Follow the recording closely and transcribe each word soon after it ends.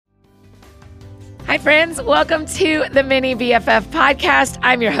Hi, friends. Welcome to the Mini BFF podcast.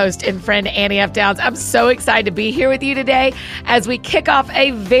 I'm your host and friend, Annie F. Downs. I'm so excited to be here with you today as we kick off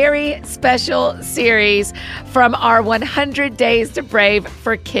a very special series from our 100 Days to Brave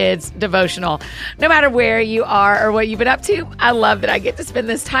for Kids devotional. No matter where you are or what you've been up to, I love that I get to spend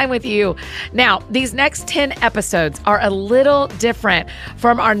this time with you. Now, these next 10 episodes are a little different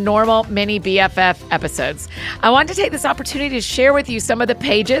from our normal Mini BFF episodes. I want to take this opportunity to share with you some of the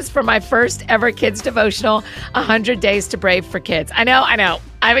pages from my first ever kids devotional, 100 Days to Brave for Kids. I know.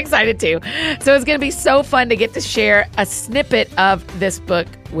 I'm excited too. So it's going to be so fun to get to share a snippet of this book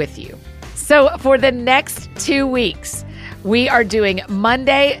with you. So for the next 2 weeks, we are doing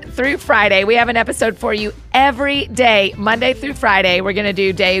Monday through Friday. We have an episode for you every day, Monday through Friday. We're going to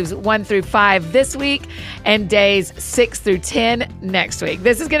do days 1 through 5 this week and days 6 through 10 next week.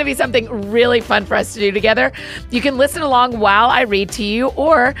 This is going to be something really fun for us to do together. You can listen along while I read to you,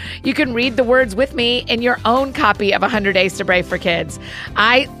 or you can read the words with me in your own copy of 100 Days to Brave for Kids.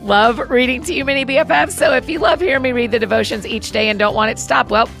 I love reading to you, Mini BFF. So if you love hearing me read the devotions each day and don't want it to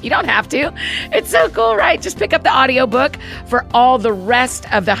stop, well, you don't have to. It's so cool, right? Just pick up the audiobook for all the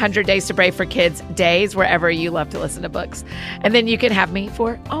rest of the 100 Days to Brave for Kids days, wherever you love to listen to books. And then you can have me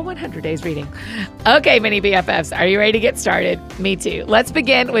for all 100 days reading. Okay, Mini BFFs, are you ready to get started? Me too. Let's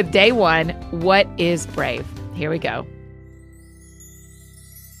begin with day 1. What is brave? Here we go.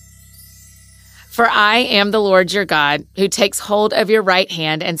 For I am the Lord your God, who takes hold of your right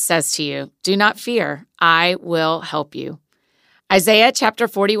hand and says to you, do not fear, I will help you. Isaiah chapter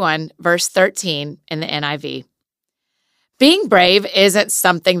 41, verse 13 in the NIV. Being brave isn't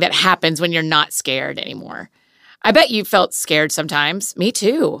something that happens when you're not scared anymore. I bet you felt scared sometimes. Me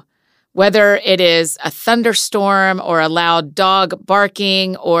too. Whether it is a thunderstorm or a loud dog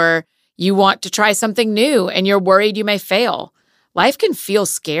barking, or you want to try something new and you're worried you may fail, life can feel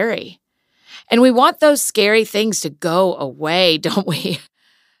scary. And we want those scary things to go away, don't we?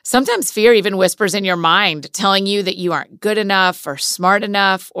 Sometimes fear even whispers in your mind, telling you that you aren't good enough or smart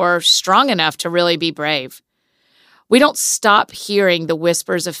enough or strong enough to really be brave. We don't stop hearing the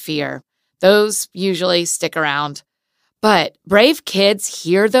whispers of fear. Those usually stick around. But brave kids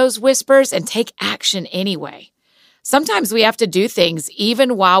hear those whispers and take action anyway. Sometimes we have to do things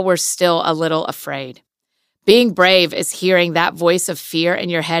even while we're still a little afraid. Being brave is hearing that voice of fear in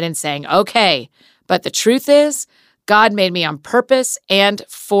your head and saying, okay, but the truth is, God made me on purpose and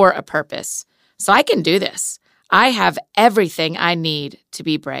for a purpose. So I can do this. I have everything I need to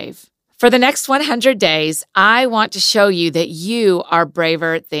be brave. For the next 100 days, I want to show you that you are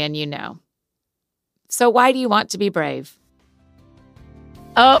braver than you know. So why do you want to be brave?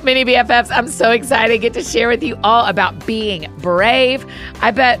 Oh, Mini BFFs, I'm so excited to get to share with you all about being brave. I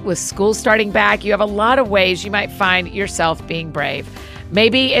bet with school starting back, you have a lot of ways you might find yourself being brave.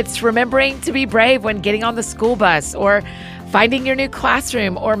 Maybe it's remembering to be brave when getting on the school bus, or finding your new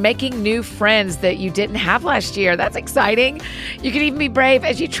classroom, or making new friends that you didn't have last year. That's exciting. You can even be brave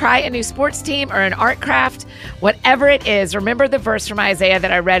as you try a new sports team or an art craft. Whatever it is, remember the verse from Isaiah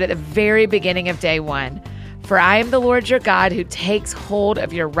that I read at the very beginning of day 1. For I am the Lord your God, who takes hold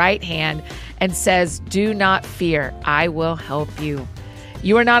of your right hand and says, do not fear, I will help you.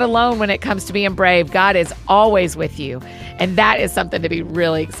 You are not alone when it comes to being brave. God is always with you. And that is something to be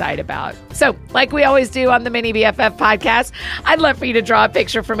really excited about. So, like we always do on the Mini BFF podcast, I'd love for you to draw a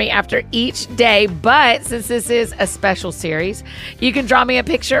picture for me after each day. But since this is a special series, you can draw me a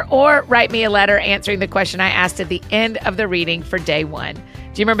picture or write me a letter answering the question I asked at the end of the reading for day 1. Do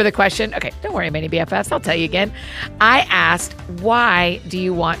you remember the question? Okay, don't worry, Mini BFFs. I'll tell you again. I asked, why do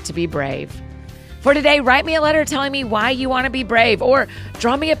you want to be brave? For today, write me a letter telling me why you want to be brave, or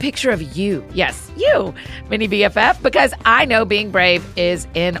draw me a picture of you. Yes, you, Mini BFF, because I know being brave is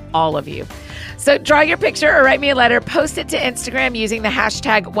in all of you. So draw your picture or write me a letter, post it to Instagram using the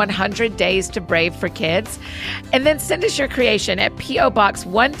hashtag 100 Days to Brave for Kids, and then send us your creation at P.O. Box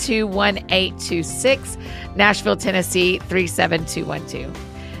 121826, Nashville, Tennessee 37212.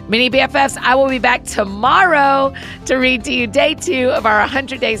 Mini BFFs, I will be back tomorrow to read to you day 2 of our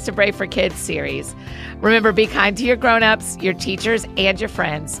 100 Days to Brave for Kids series. Remember, be kind to your grown-ups, your teachers, and your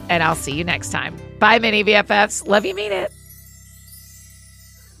friends, and I'll see you next time. Bye, Mini BFFs. Love you, mean it.